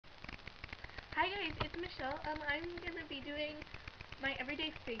Hi guys, it's Michelle. I'm gonna be doing my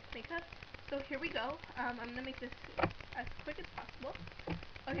everyday face makeup. So here we go. I'm gonna make this as quick as possible.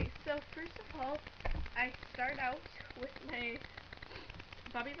 Okay, so first of all, I start out with my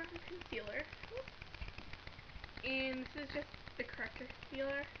Bobbi Brown concealer, and this is just the corrector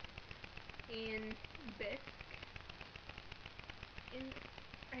concealer in Bisque, and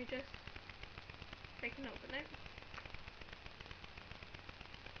I can open it.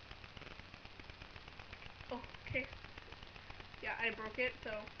 Oh, okay. Yeah, I broke it,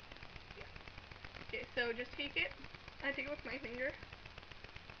 so yeah. Okay, so just take it. I take it with my finger,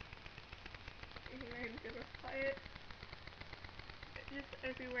 and I'm gonna apply it just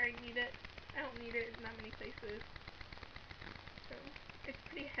everywhere I need it. I don't need it in that many places. So it's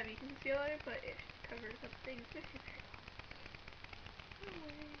pretty heavy concealer, but it covers up things very well.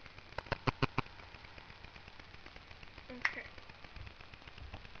 Okay.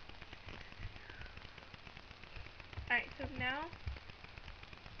 Alright, so now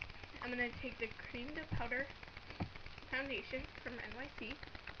I'm gonna take the cream to powder foundation from NYC.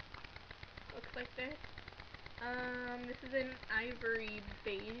 Looks like this. This is an ivory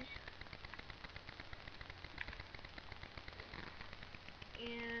beige.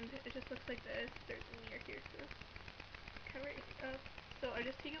 And it just looks like this. There's a mirror here to cover it up. So I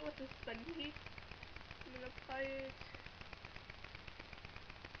just take it with a sponge. I'm gonna apply it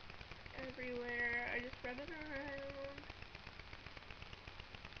everywhere. I just rub it around.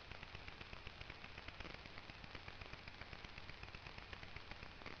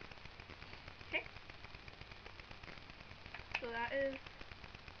 Okay. So that is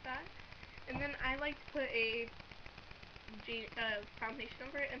that. And then I like to put a foundation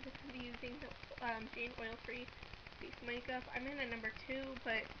over it. I'm just going to be using the Jane Oil-Free Face Makeup. I'm in a number 2,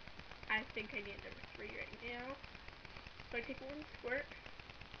 but I think I need a number 3 right now. So I take one squirt.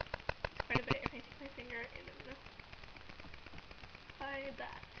 It's quite a bit, and I take my finger and I'm going to apply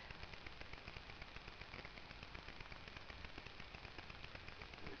that.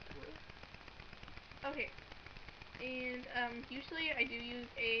 Okay. And usually I do use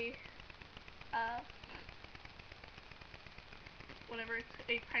a whatever, it's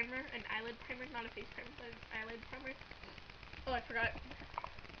a primer, an eyelid primer, not a face primer, but an eyelid primer. Oh, I forgot.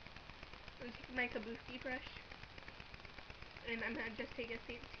 I'm taking my kabuki brush, and I'm gonna just take a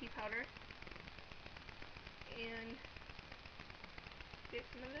tea powder and get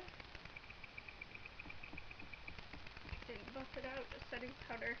some of this and buff it out, a setting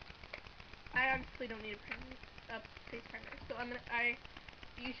powder. I honestly don't need a face primer, so I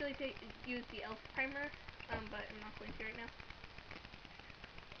usually use the e.l.f. primer, but I'm not going to right now.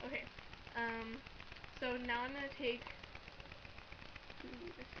 Okay, so now I'm gonna take,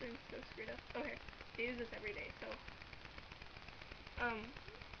 this screen's so screwed up. Okay, I use this every day, so,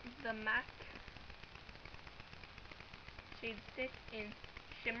 the MAC Shade Stick in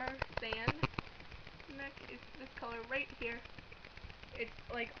Shimmer Sand. MAC is this color right here. It's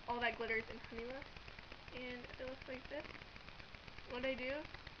like all that glitters in Honey Lust, and it looks like this. What I do,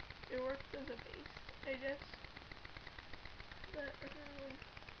 it works as a base. I just put that around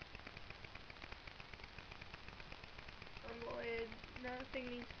on the lid. Nothing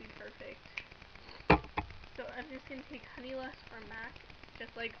needs to be perfect. So I'm just going to take Honey Lust from MAC,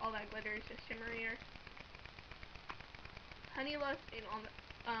 just like all that glitter is just shimmerier. Honey Lust and all the,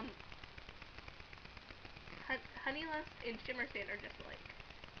 Honey Lust and Shimmer Sand are just alike,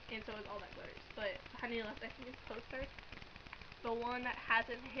 and so is all that glitters, but Honey Lust I think is Postcard. The one that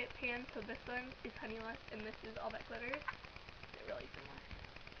hasn't hit pan, so this one is Honey Lust and this is all that glitters. They're really similar.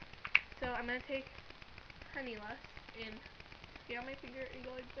 So I'm going to take Honey Lust and see on my finger and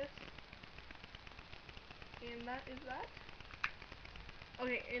go like this. And that is that.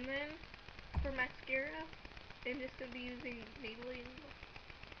 Okay, and then for mascara, I'm just going to be using Maybelline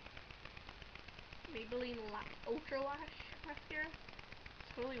Ultra Lash mascara.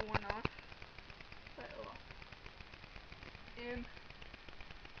 It's totally worn off, but oh well. And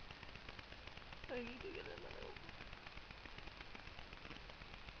I need to get another one.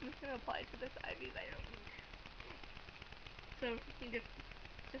 I'm just going to apply it to this eye that I don't need. So you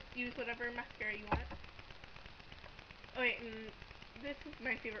just use whatever mascara you want. Okay, and this is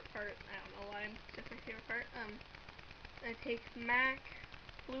my favorite part. I don't know why, it's just my favorite part. I take MAC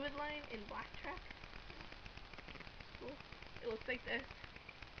Fluid Line in Black Track. Cool. It looks like this.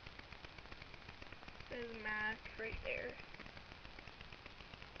 It says MAC right there.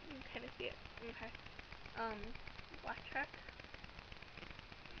 You can kind of see it. Okay. Black Track.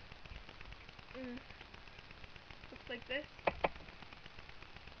 Looks like this.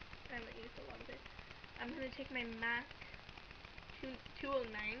 I haven't used a lot of it. I'm going to take my MAC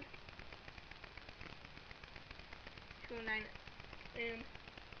 209 209, and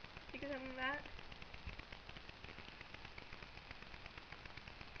because of that,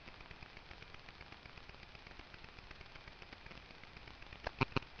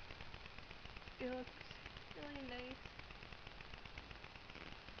 it looks really nice.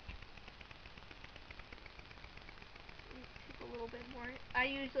 Take a little bit more. I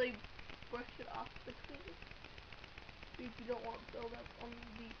usually brush it off between if you don't want build up on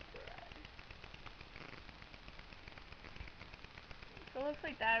the thread. So it looks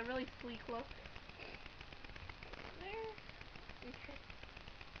like that, a really sleek look. There. Okay.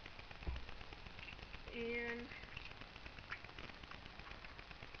 And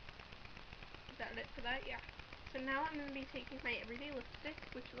is that it for that? Yeah. So now I'm going to be taking my everyday lipstick,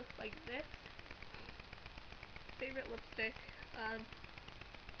 which looks like this. Favorite lipstick,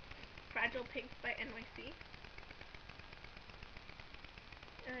 Fragile Pink by NYC.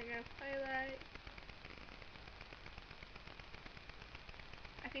 And I'm going to apply that.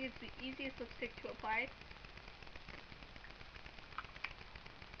 I think it's the easiest lipstick to apply.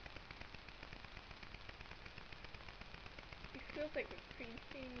 It feels like a cream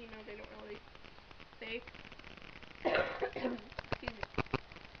stain, you know, they don't really say. Excuse me.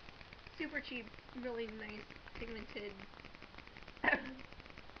 Super cheap, really nice pigmented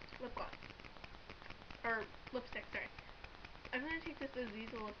lip gloss. Or lipstick, sorry. I'm gonna take this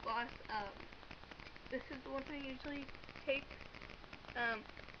Aziza lip gloss. This is the one I usually take.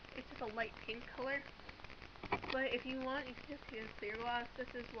 It's just a light pink color. But if you want, you can just take a clear gloss. This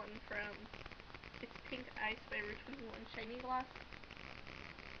is one from, it's Pink Ice by Rich 21 Shiny Gloss.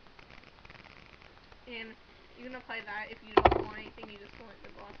 And you can apply that if you don't want anything, you just want the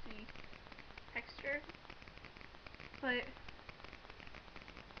glossy texture. But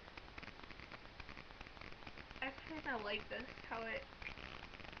I kind of like this, how it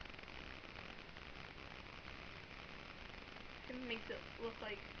makes it look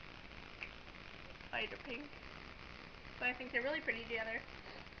like lighter pink. But I think they're really pretty together.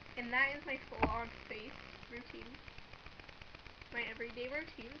 And that is my full-on face routine. My everyday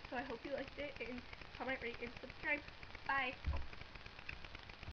routine. So I hope you liked it, and comment, rate, and subscribe. Bye!